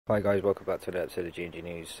Hi guys, welcome back to another episode of G&G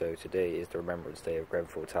News. So today is the Remembrance Day of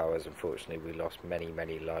Grenfell Towers. Unfortunately, we lost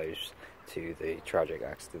many lives to the tragic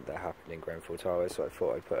accident that happened in Grenfell Towers. So I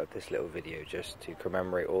thought I'd put up this little video just to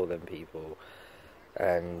commemorate all them people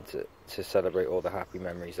and to celebrate all the happy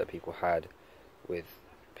memories that people had with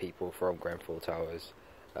people from Grenfell Towers.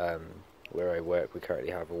 Where I work, we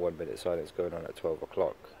currently have a 1 minute silence going on at 12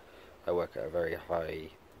 o'clock. I work at a very high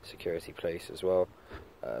security place as well.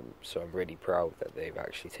 So I'm really proud that they've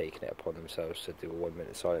actually taken it upon themselves to do a 1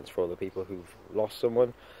 minute silence for all the people who've lost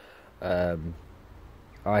someone. I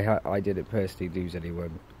didn't personally lose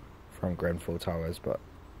anyone from Grenfell Towers, but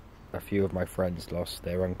a few of my friends lost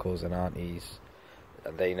their uncles and aunties,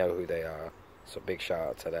 and they know who they are. So big shout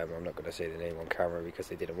out to them. I'm not going to say the name on camera because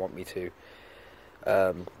they didn't want me to.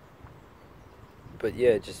 But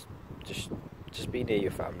yeah, just be near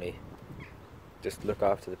your family. Just look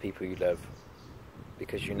after the people you love,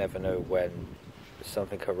 because you never know when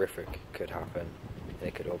something horrific could happen and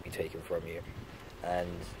it could all be taken from you. And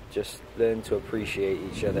just learn to appreciate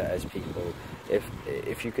each other as people.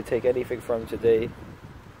 If you could take anything from today,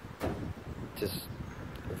 just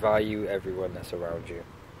value everyone that's around you.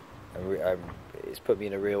 And it's put me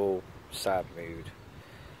in a real sad mood,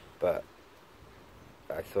 but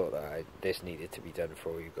I thought that this needed to be done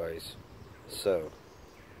for you guys. So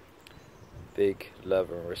big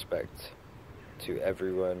love and respect to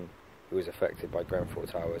everyone who was affected by Grenfell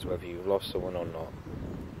Towers, whether you've lost someone or not.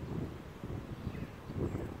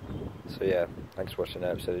 So yeah, thanks for watching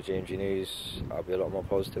that episode of G&G News. I'll be a lot more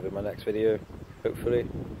positive in my next video, hopefully.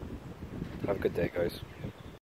 Have a good day, guys.